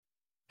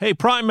Hey,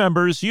 Prime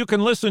members, you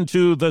can listen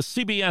to the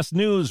CBS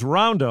News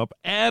Roundup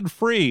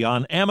ad-free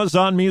on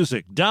Amazon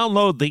Music.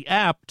 Download the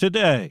app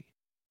today.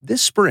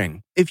 This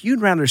spring, if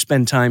you'd rather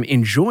spend time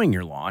enjoying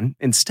your lawn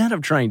instead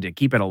of trying to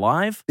keep it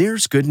alive,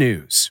 there's good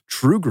news.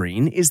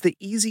 TruGreen is the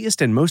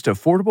easiest and most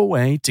affordable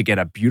way to get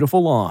a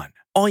beautiful lawn.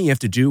 All you have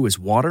to do is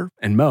water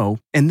and mow,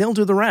 and they'll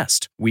do the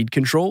rest. Weed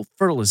control,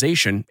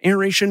 fertilization,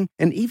 aeration,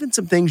 and even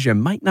some things you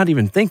might not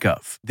even think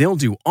of. They'll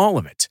do all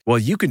of it, while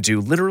you can do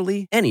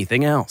literally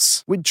anything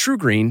else. With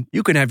TruGreen,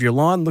 you can have your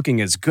lawn looking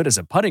as good as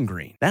a putting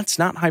green. That's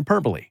not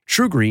hyperbole.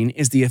 TruGreen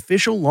is the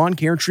official lawn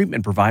care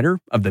treatment provider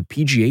of the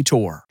PGA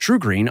Tour.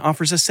 TruGreen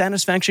offers a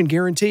satisfaction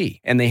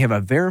guarantee, and they have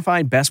a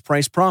verified best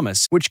price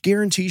promise, which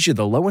guarantees you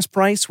the lowest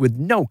price with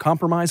no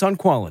compromise on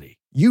quality.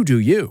 You do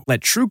you. Let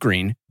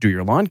TruGreen do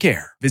your lawn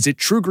care. Visit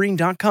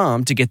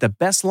TruGreen.com to get the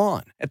best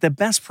lawn at the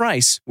best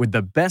price with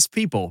the best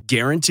people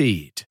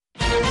guaranteed.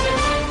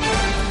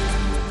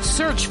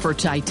 Search for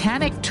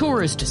Titanic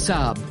tourist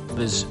sub. It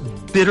was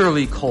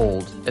bitterly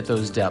cold at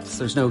those depths.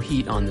 There's no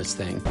heat on this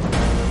thing.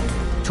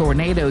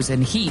 Tornadoes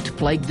and heat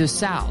plagued the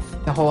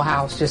South. The whole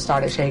house just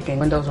started shaking.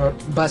 Windows were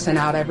busting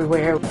out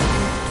everywhere.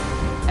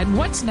 And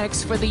what's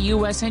next for the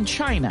U.S. and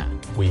China?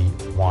 We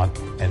want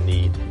and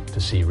need to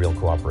see real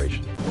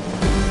cooperation.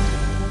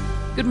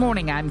 Good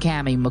morning, I'm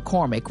Cammie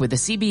McCormick with the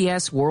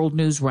CBS World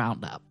News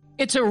Roundup.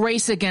 It's a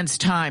race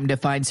against time to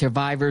find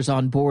survivors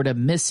on board a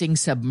missing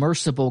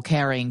submersible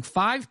carrying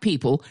 5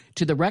 people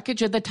to the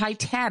wreckage of the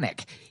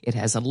Titanic. It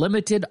has a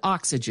limited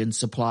oxygen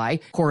supply.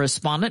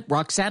 Correspondent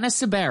Roxana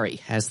Saberi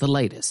has the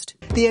latest.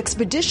 The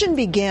expedition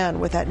began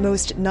with at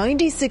most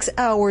 96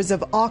 hours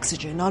of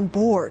oxygen on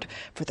board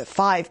for the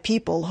 5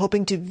 people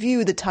hoping to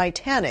view the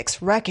Titanic's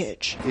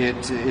wreckage.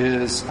 It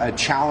is a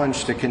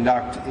challenge to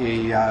conduct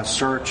a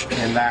search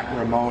in that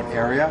remote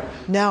area.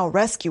 Now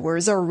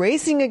rescuers are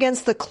racing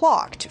against the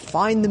clock to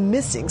find the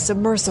missing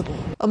submersible.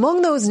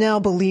 Among those now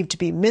believed to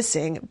be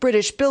missing,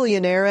 British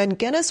billionaire and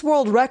Guinness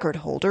World Record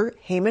holder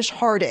Hamish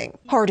Harding.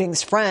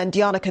 Harding's friend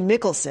Jannica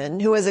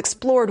Mickelson, who has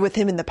explored with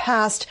him in the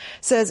past,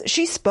 says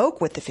she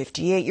spoke with the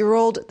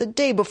 58-year-old the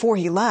day before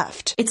he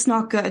left. It's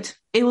not good.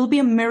 It will be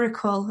a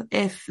miracle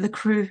if the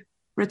crew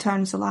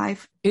returns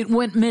alive. It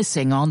went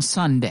missing on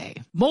Sunday.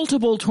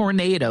 Multiple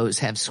tornadoes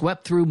have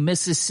swept through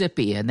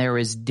Mississippi, and there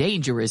is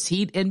dangerous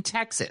heat in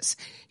Texas.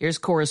 Here's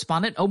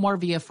correspondent Omar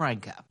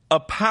Villafranca. A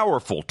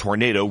powerful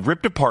tornado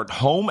ripped apart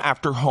home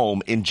after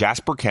home in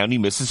Jasper County,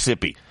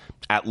 Mississippi.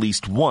 At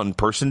least 1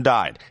 person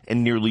died,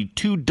 and nearly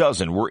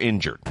 24 were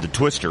injured. The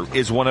twister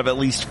is one of at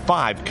least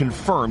 5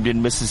 confirmed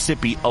in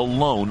Mississippi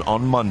alone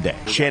on Monday.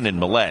 Shannon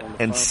Millette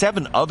and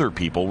 7 other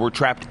people were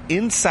trapped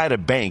inside a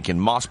bank in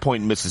Moss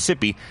Point,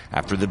 Mississippi,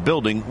 after the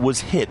building was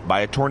hit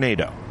by a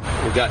tornado.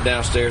 We got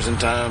downstairs in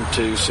time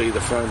to see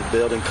the front of the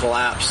building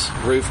collapse,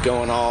 roof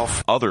going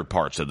off. Other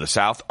parts of the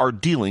South are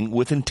dealing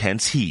with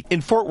intense heat.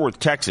 In Fort Worth,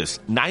 Texas,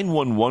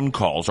 911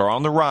 calls are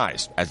on the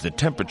rise as the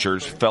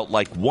temperatures felt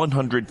like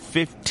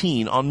 115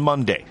 on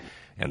Monday,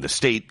 and the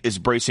state is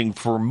bracing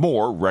for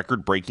more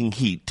record-breaking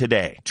heat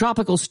today.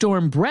 Tropical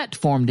storm Brett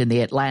formed in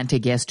the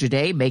Atlantic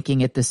yesterday, making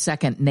it the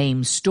second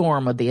named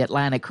storm of the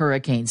Atlantic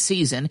hurricane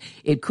season.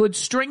 It could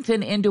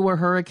strengthen into a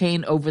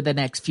hurricane over the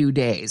next few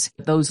days.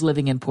 Those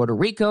living in Puerto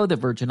Rico, the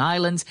Virgin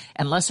Islands,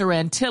 and Lesser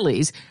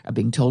Antilles are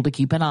being told to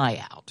keep an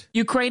eye out.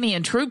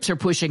 Ukrainian troops are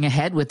pushing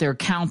ahead with their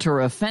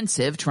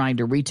counter-offensive, trying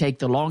to retake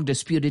the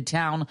long-disputed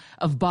town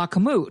of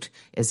Bakhmut,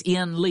 as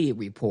Ian Lee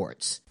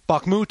reports.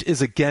 Bakhmut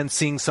is again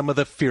seeing some of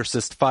the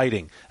fiercest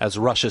fighting as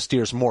Russia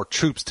steers more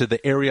troops to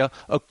the area,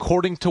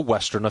 according to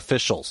Western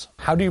officials.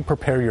 How do you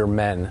prepare your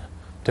men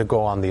to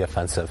go on the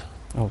offensive?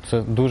 It's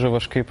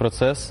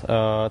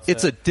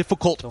a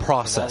difficult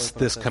process,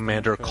 this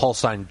commander,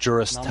 callsign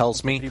Juris,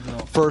 tells me.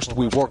 First,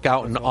 we work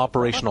out an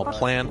operational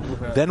plan,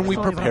 then we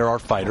prepare our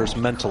fighters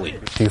mentally.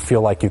 Do you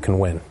feel like you can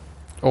win?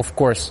 Of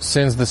course.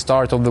 Since the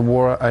start of the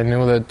war, I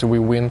knew that we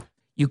win.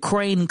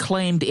 Ukraine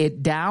claimed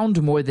it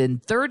downed more than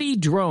 30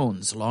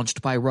 drones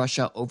launched by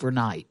Russia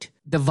overnight.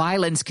 The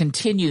violence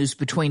continues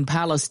between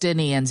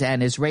Palestinians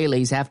and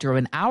Israelis after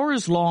an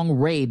hours-long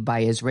raid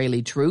by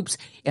Israeli troops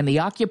in the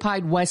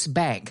occupied West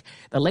Bank.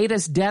 The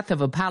latest death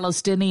of a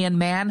Palestinian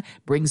man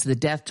brings the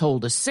death toll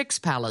to 6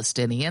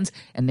 Palestinians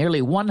and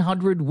nearly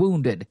 100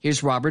 wounded.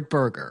 Here's Robert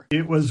Berger.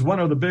 It was one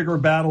of the bigger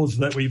battles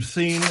that we've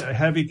seen,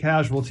 heavy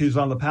casualties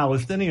on the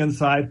Palestinian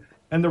side.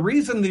 And the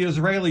reason the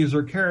Israelis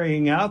are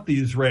carrying out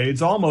these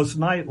raids almost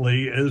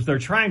nightly is they're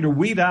trying to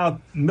weed out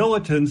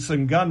militants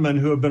and gunmen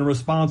who have been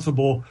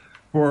responsible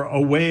for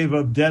a wave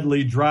of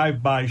deadly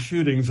drive-by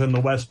shootings in the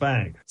West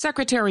Bank.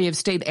 Secretary of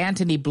State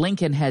Antony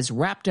Blinken has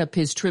wrapped up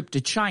his trip to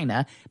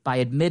China by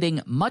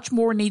admitting much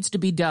more needs to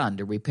be done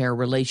to repair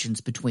relations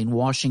between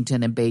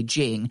Washington and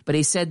Beijing, but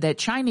he said that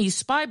Chinese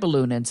spy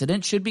balloon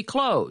incident should be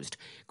closed.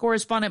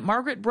 Correspondent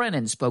Margaret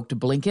Brennan spoke to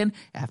Blinken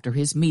after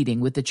his meeting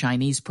with the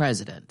Chinese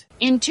president.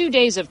 In 2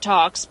 days of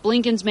talks,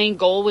 Blinken's main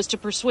goal was to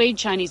persuade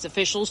Chinese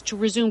officials to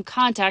resume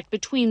contact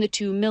between the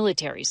two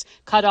militaries,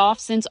 cut off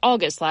since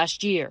August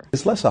last year.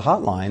 It's less a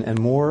hotline and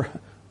more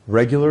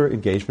regular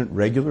engagement,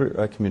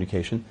 regular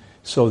communication,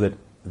 so that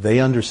they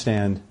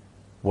understand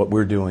what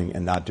we're doing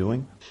and not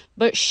doing.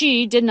 But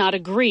Xi did not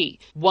agree.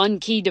 One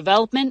key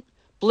development,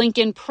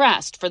 Blinken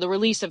pressed for the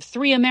release of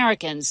 3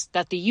 Americans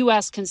that the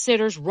U.S.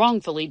 considers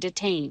wrongfully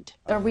detained.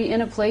 Are we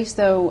in a place,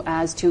 though,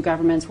 as two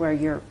governments where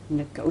you're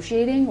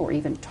negotiating or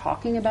even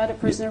talking about a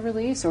prisoner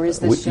release? Or is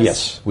this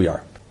Yes, we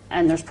are.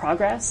 And there's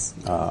progress?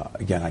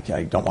 Again,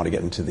 I don't want to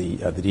get into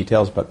the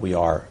details, but we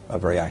are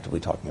very actively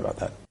talking about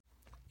that.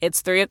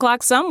 It's 3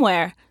 o'clock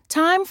somewhere.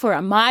 Time for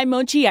a My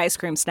Mochi ice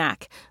cream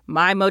snack.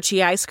 My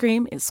Mochi ice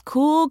cream is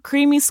cool,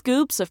 creamy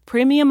scoops of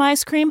premium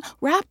ice cream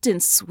wrapped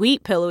in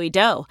sweet, pillowy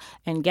dough.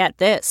 And get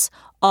this,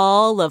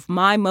 all of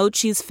My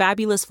Mochi's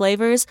fabulous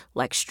flavors,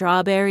 like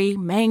strawberry,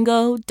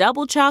 mango,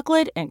 double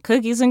chocolate, and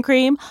cookies and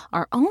cream,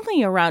 are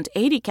only around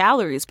 80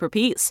 calories per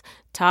piece.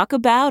 Talk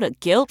about a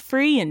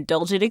guilt-free,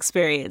 indulgent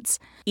experience.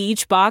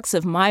 Each box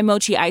of My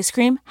Mochi ice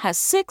cream has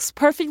 6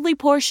 perfectly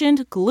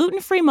portioned,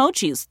 gluten-free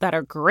mochis that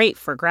are great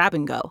for grab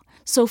and go.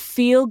 So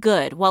feel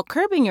good while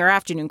curbing your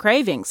afternoon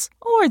cravings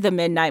or the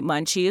midnight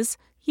munchies.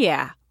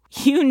 Yeah,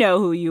 you know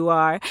who you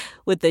are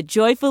with the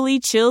joyfully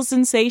chill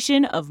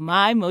sensation of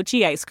My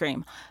Mochi ice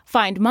cream.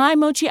 Find My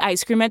Mochi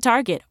ice cream at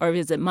Target or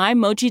visit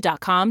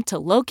mymochi.com to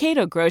locate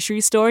a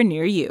grocery store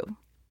near you.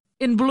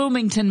 In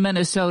Bloomington,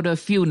 Minnesota,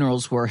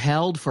 funerals were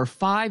held for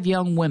 5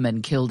 young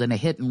women killed in a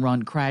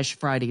hit-and-run crash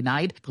Friday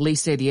night.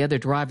 Police say the other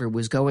driver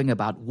was going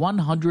about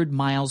 100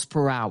 miles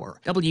per hour.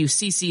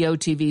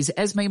 WCCO-TV's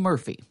Esme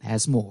Murphy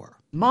has more.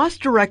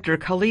 Mosque director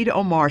Khalid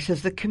Omar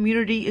says the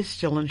community is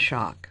still in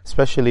shock.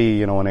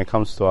 Especially, when it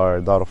comes to our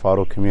Dar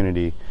Faro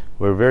community,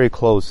 we're very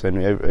close, and,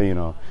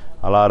 a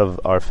lot of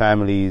our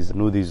families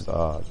knew these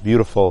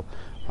beautiful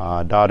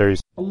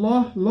daughters.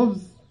 Allah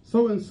loves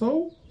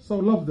so-and-so. So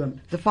love them.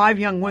 The 5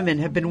 young women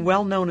have been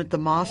well known at the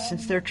mosque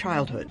since their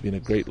childhood. It's been a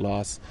great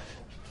loss.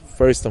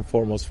 First and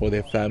foremost for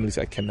their families.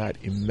 I cannot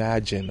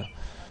imagine.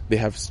 They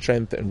have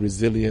strength and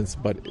resilience,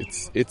 but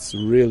it's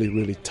really,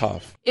 really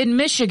tough. In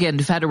Michigan,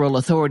 federal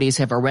authorities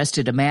have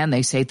arrested a man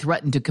they say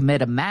threatened to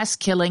commit a mass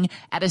killing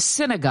at a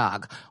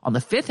synagogue on the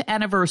 5th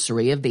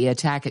anniversary of the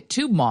attack at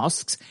 2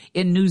 mosques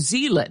in New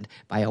Zealand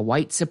by a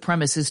white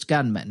supremacist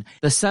gunman.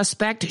 The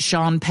suspect,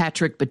 Sean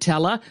Patrick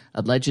Batella,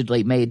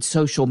 allegedly made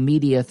social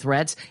media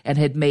threats and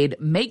had made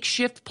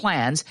makeshift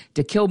plans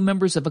to kill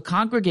members of a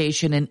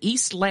congregation in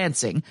East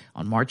Lansing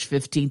on March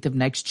 15th of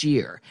next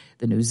year.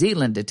 The New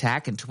Zealand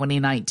attack in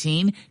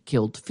 2019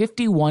 killed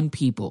 51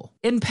 people.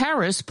 In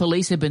Paris,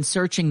 police have been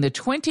searching the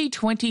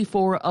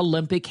 2024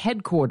 Olympic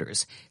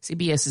headquarters.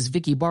 CBS's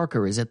Vicki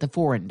Barker is at the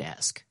foreign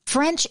desk.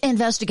 French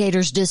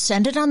investigators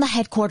descended on the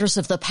headquarters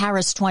of the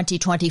Paris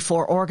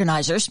 2024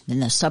 organizers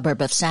in the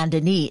suburb of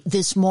Saint-Denis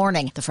this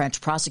morning. The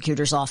French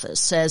prosecutor's office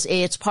says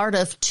it's part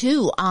of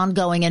 2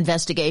 ongoing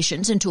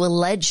investigations into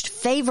alleged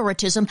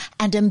favoritism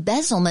and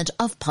embezzlement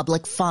of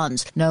public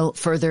funds. No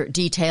further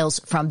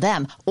details from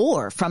them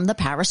or from the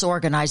Paris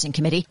Organizing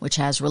Committee, which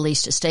has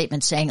released a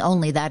statement saying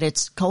only that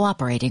it's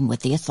cooperating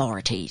with the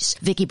authorities.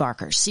 Vicki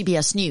Barker,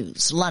 CBS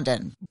News,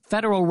 London.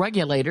 Federal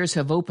regulators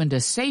have opened a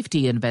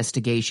safety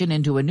investigation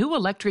into a new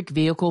electric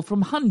vehicle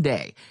from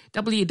Hyundai.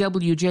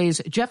 WWJ's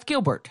Jeff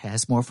Gilbert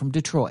has more from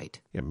Detroit.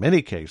 In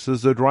many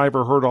cases, the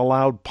driver heard a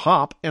loud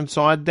pop and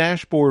saw a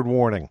dashboard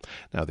warning.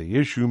 Now, the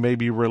issue may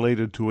be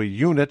related to a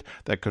unit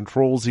that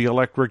controls the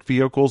electric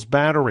vehicle's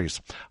batteries.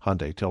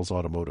 Hyundai tells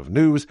Automotive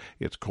News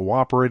it's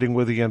cooperating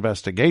with the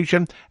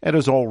investigation and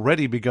has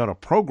already begun a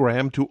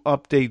program to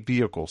update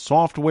vehicle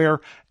software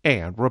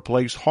and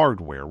replace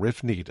hardware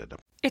if needed.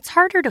 It's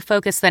harder to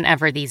focus than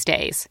ever these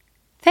days.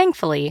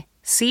 Thankfully,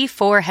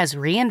 C4 has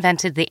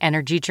reinvented the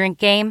energy drink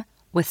game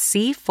with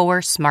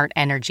C4 Smart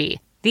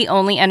Energy, the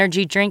only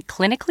energy drink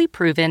clinically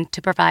proven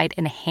to provide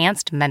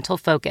enhanced mental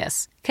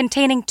focus,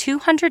 containing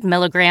 200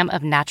 milligrams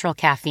of natural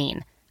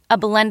caffeine, a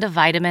blend of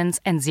vitamins,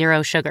 and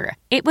 0 sugar.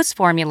 It was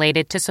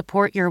formulated to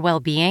support your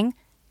well-being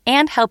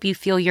and help you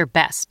feel your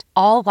best,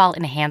 all while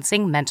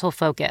enhancing mental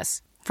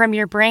focus. From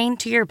your brain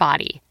to your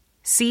body,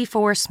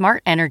 C4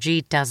 Smart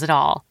Energy does it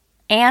all.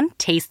 And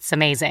tastes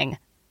amazing.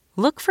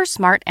 Look for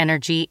Smart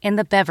Energy in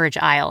the beverage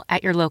aisle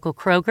at your local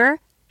Kroger,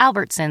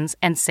 Albertsons,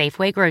 and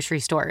Safeway grocery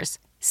stores.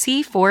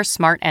 C4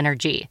 Smart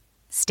Energy.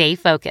 Stay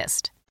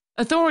focused.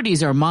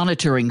 Authorities are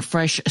monitoring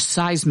fresh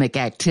seismic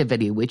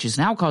activity, which is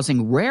now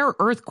causing rare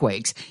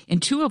earthquakes in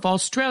 2 of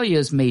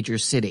Australia's major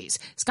cities.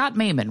 Scott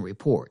Mayman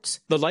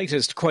reports. The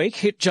latest quake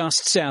hit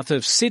just south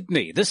of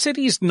Sydney. The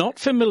city's not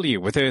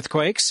familiar with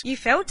earthquakes. You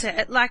felt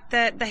it, like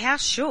the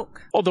house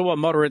shook. Although a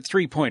moderate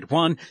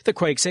 3.1, the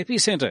quake's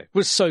epicenter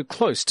was so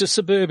close to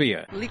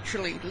suburbia.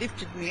 Literally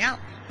lifted me up,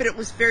 but it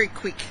was very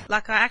quick.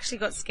 Like I actually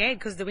got scared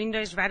because the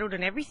windows rattled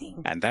and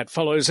everything. And that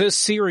follows a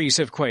series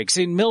of quakes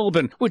in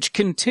Melbourne, which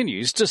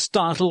continues to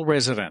startle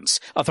residents.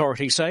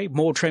 Authorities say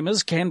more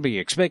tremors can be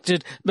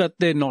expected, but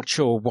they're not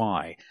sure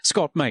why.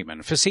 Scott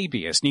Mayman for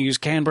CBS News,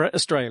 Canberra,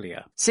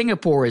 Australia.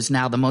 Singapore is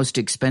now the most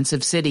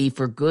expensive city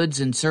for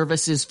goods and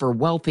services for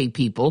wealthy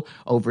people,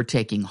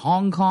 overtaking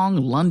Hong Kong,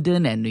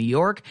 London, and New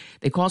York.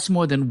 They cost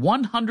more than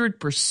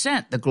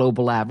 100% the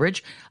global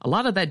average, a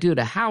lot of that due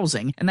to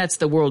housing, and that's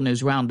the World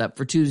News Roundup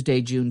for Tuesday.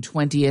 Tuesday, June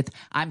 20th.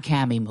 I'm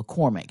Cammie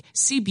McCormick,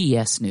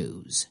 CBS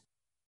News.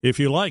 If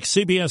you like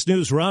CBS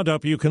News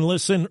Roundup, you can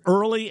listen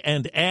early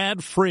and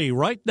ad-free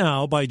right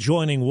now by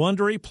joining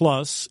Wondery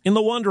Plus in the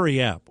Wondery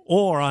app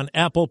or on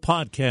Apple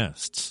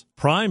Podcasts.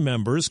 Prime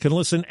members can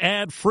listen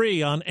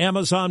ad-free on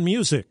Amazon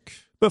Music.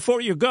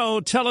 Before you go,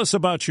 tell us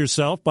about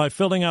yourself by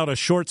filling out a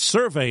short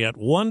survey at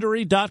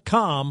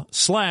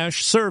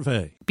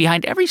Wondery.com/survey.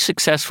 Behind every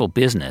successful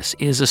business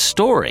is a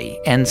story,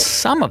 and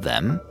some of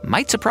them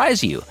might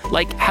surprise you.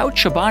 Like how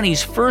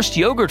Chobani's first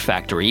yogurt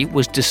factory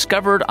was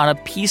discovered on a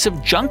piece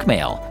of junk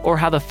mail, or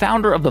how the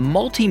founder of the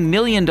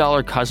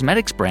multi-million-dollar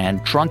cosmetics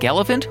brand Drunk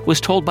Elephant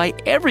was told by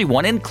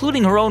everyone,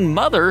 including her own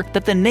mother,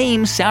 that the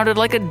name sounded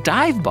like a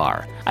dive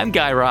bar. I'm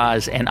Guy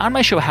Raz, and on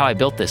my show How I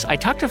Built This, I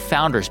talk to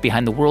founders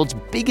behind the world's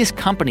biggest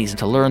companies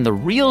to learn the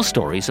real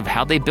stories of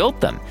how they built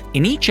them.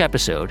 In each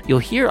episode, you'll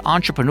hear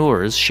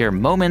entrepreneurs share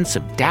moments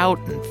of doubt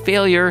and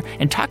failure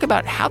and talk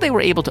about how they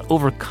were able to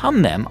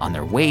overcome them on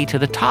their way to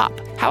the top.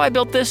 How I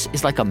Built This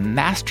is like a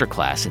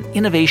masterclass in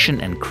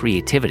innovation and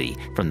creativity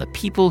from the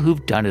people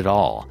who've done it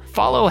all.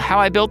 Follow How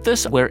I Built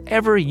This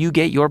wherever you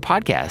get your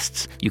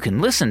podcasts. You can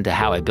listen to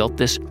How I Built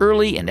This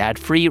early and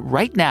ad-free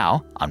right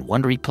now on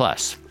Wondery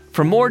Plus.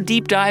 For more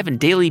deep dive and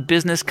daily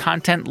business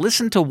content,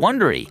 listen to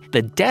Wondery,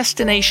 the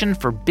destination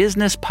for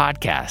business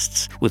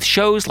podcasts. With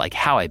shows like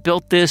How I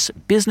Built This,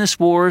 Business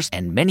Wars,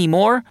 and many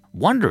more,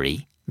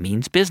 Wondery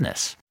means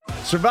business.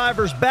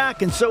 Survivor's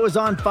back, and so is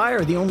On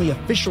Fire, the only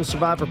official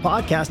Survivor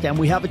podcast, and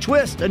we have a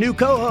twist, a new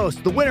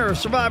co-host, the winner of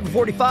Survivor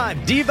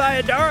 45, Dee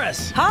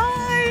Valladares.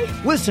 Hi!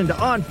 Listen to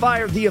On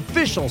Fire, the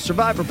official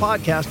Survivor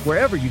podcast,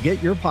 wherever you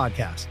get your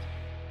podcast.